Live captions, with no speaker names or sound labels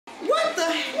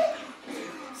the heck?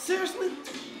 Seriously?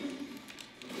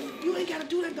 You ain't gotta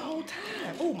do that the whole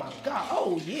time. Oh my God.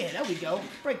 Oh yeah, there we go.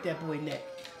 Break that boy neck.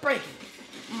 Break it.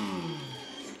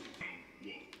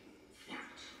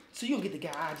 So you gonna get the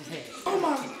guy I just had. Oh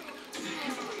my.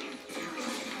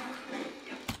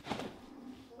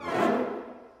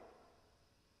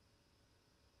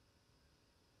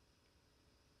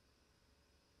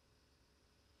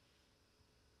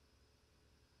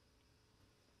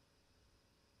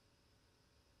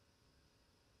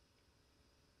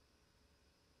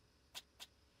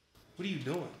 What are you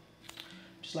doing?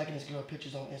 Just liking this girl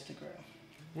pictures on Instagram.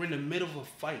 We're in the middle of a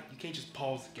fight. You can't just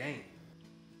pause the game.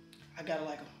 I gotta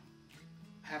like her.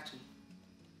 I have to.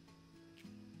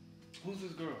 Who's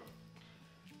this girl?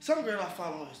 Some girl I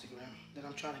follow on Instagram that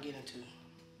I'm trying to get into,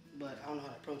 but I don't know how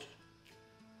to approach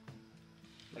her.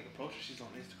 Like, approach her, she's on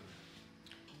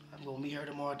Instagram. I'm gonna meet her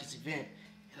tomorrow at this event,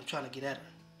 and I'm trying to get at her.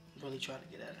 I'm really trying to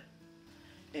get at her.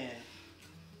 And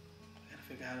I gotta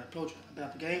figure out how to approach her. I've been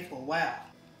out the game for a while.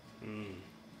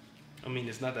 I mean,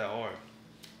 it's not that hard.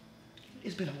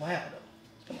 It's been a while, though.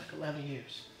 It's been like 11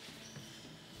 years.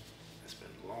 It's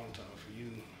been a long time for you.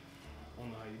 I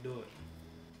don't know how you do it.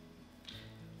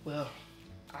 Well,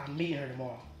 I'm meeting her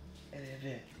tomorrow at the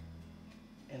event,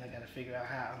 and I gotta figure out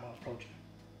how I'm gonna approach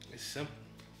her. It's simple.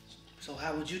 So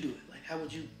how would you do it? Like, how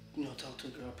would you, talk to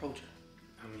a girl, approach her?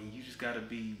 I mean, you just gotta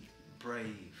be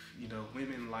brave. You know,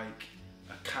 women like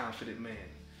a confident man.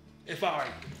 If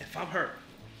I'm her,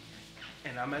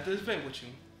 and I'm at this event with you,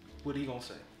 what are you gonna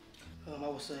say? I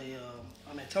would say,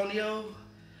 I'm Antonio.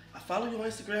 I follow you on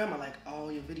Instagram. I like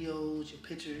all your videos, your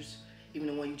pictures, even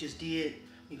the one you just did.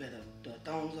 You got the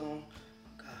thongs on.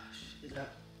 Oh gosh, is that?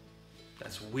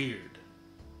 That's weird.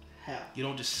 How? You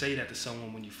don't just say that to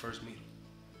someone when you first meet them.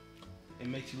 It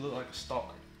makes you look like a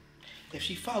stalker. If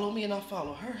she follow me and I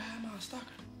follow her, how am I a stalker?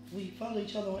 We follow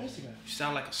each other on Instagram. You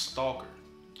sound like a stalker.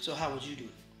 So how would you do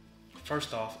it?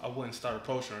 First off, I wouldn't start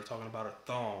approaching her talking about her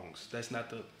thongs. That's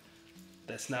not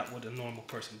what a normal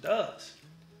person does.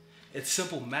 It's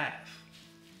simple math.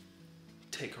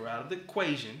 Take her out of the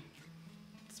equation,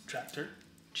 subtract her,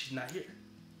 she's not here.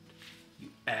 You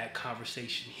add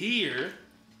conversation here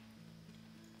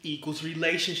equals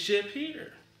relationship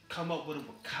here. Come up with it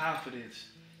with confidence,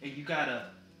 and you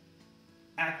gotta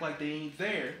act like they ain't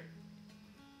there,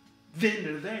 then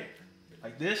they're there.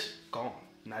 Like this, gone.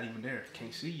 Not even there.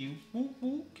 Can't see you. Whoop,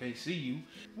 whoop. Can't see you.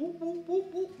 Whoop, whoop,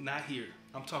 whoop, whoop. Not here.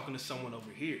 I'm talking to someone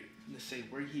over here. Let's say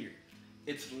we're here.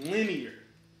 It's linear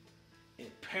and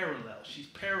parallel. She's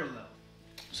parallel.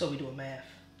 So we doing math.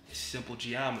 It's simple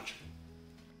geometry.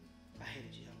 I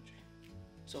hated geometry.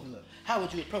 So look, how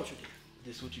would you approach her then?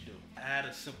 This is what you do. Add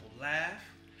a simple laugh,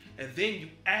 and then you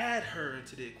add her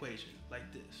into the equation like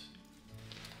this.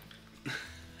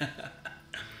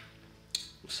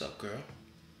 What's up, girl?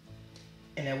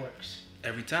 And that works.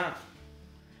 Every time.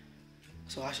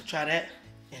 So I should try that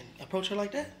and approach her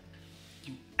like that?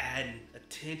 You adding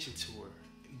attention to her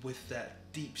with that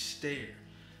deep stare.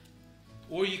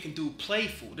 Or you can do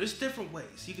playful. There's different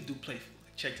ways. You can do playful.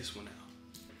 Like, check this one out.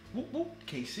 Whoop, whoop.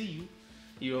 Can't see you.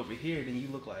 You're over here, then you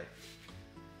look like,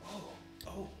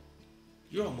 oh,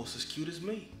 you're almost as cute as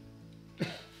me.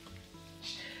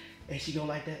 And she gonna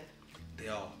like that? They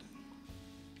all do.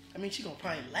 I mean, she gonna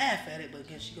probably laugh at it, but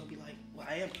again, she gonna be like, well,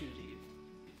 I am cuter than you.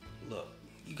 Look,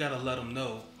 you gotta let them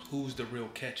know who's the real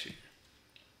catch here.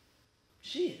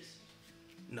 She is.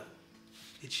 No,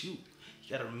 it's you. You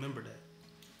gotta remember that.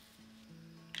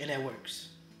 And that works.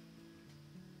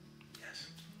 Yes.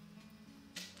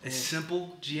 It's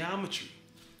simple geometry.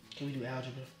 Can we do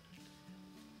algebra?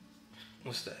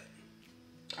 What's that?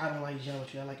 I don't like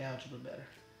geometry. I like algebra better.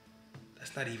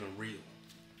 That's not even real.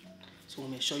 So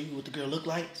want me to show you what the girl look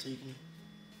like so you can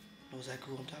know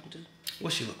exactly who I'm talking to?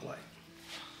 What she look like?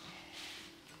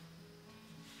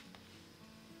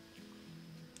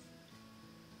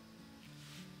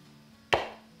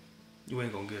 You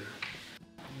ain't gonna get her.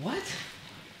 What?